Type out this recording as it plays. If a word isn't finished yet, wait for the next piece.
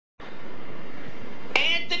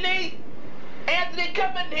Anthony,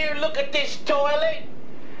 come in here and look at this toilet.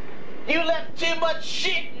 You left too much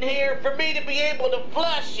shit in here for me to be able to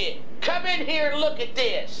flush it. Come in here and look at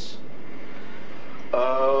this.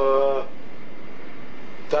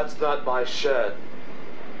 That's not my shit.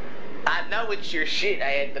 I know it's your shit,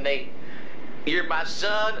 Anthony. You're my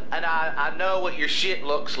son, and I know what your shit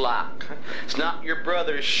looks like. It's not your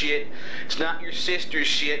brother's shit. It's not your sister's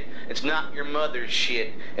shit. It's not your mother's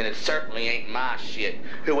shit. And it certainly ain't my shit.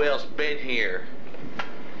 Who else been here?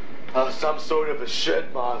 Some sort of a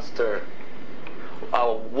shit monster.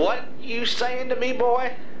 What you saying to me,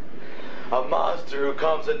 boy? A monster who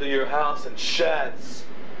comes into your house and sheds.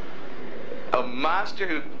 A monster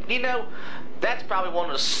who, you know, that's probably one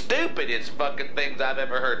of the stupidest fucking things I've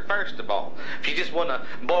ever heard. First of all, if you just want to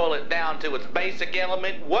boil it down to its basic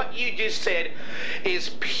element, what you just said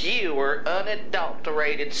is pure,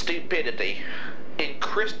 unadulterated stupidity in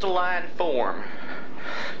crystalline form.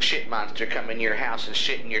 Shit monster come in your house and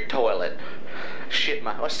shit in your toilet. Shit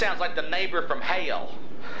monster. Well, it sounds like the neighbor from hell.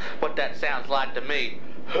 What that sounds like to me.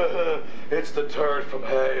 It's the turd from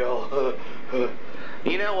hell.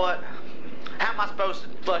 You know what? How am I supposed to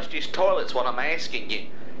flush these toilets when I'm asking you?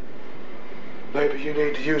 Maybe you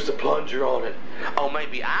need to use the plunger on it. Oh,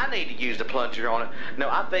 maybe I need to use the plunger on it. No,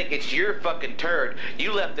 I think it's your fucking turd.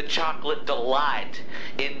 You left the chocolate delight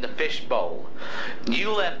in the fishbowl.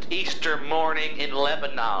 You left Easter morning in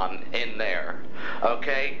Lebanon in there,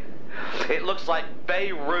 okay? It looks like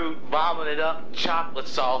Beirut vomited up chocolate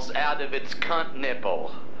sauce out of its cunt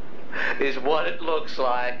nipple, is what it looks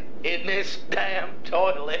like in this damn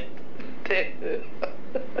toilet.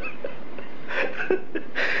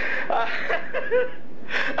 I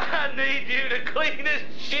need you to clean this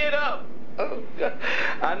shit up. Oh, God.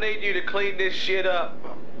 I need you to clean this shit up.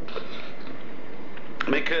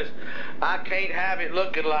 Because I can't have it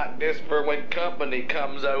looking like this for when company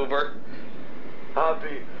comes over. I'd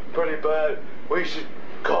be pretty bad. We should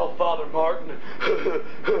call Father Martin.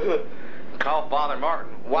 Call Father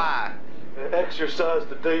Martin? Why? Exorcise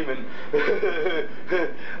the demon.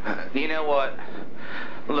 You know what?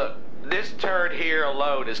 Look, this turd here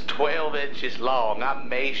alone is 12 inches long. I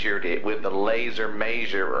measured it with the laser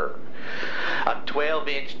measurer. A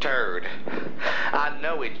 12-inch turd. I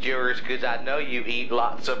know it's yours because I know you eat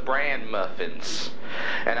lots of bran muffins.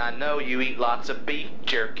 And I know you eat lots of beef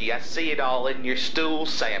jerky. I see it all in your stool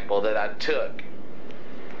sample that I took.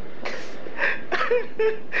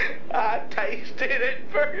 I tasted it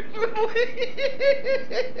personally.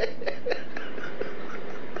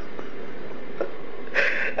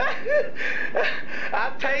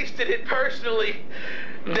 I tasted it personally.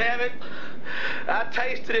 Damn it. I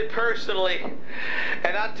tasted it personally.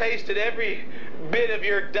 And I tasted every bit of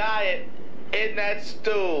your diet in that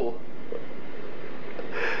stool.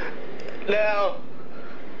 Now,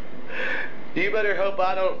 you better hope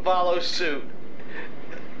I don't follow suit.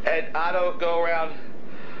 And I don't go around,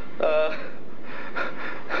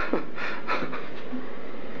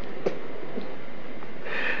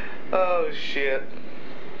 oh shit.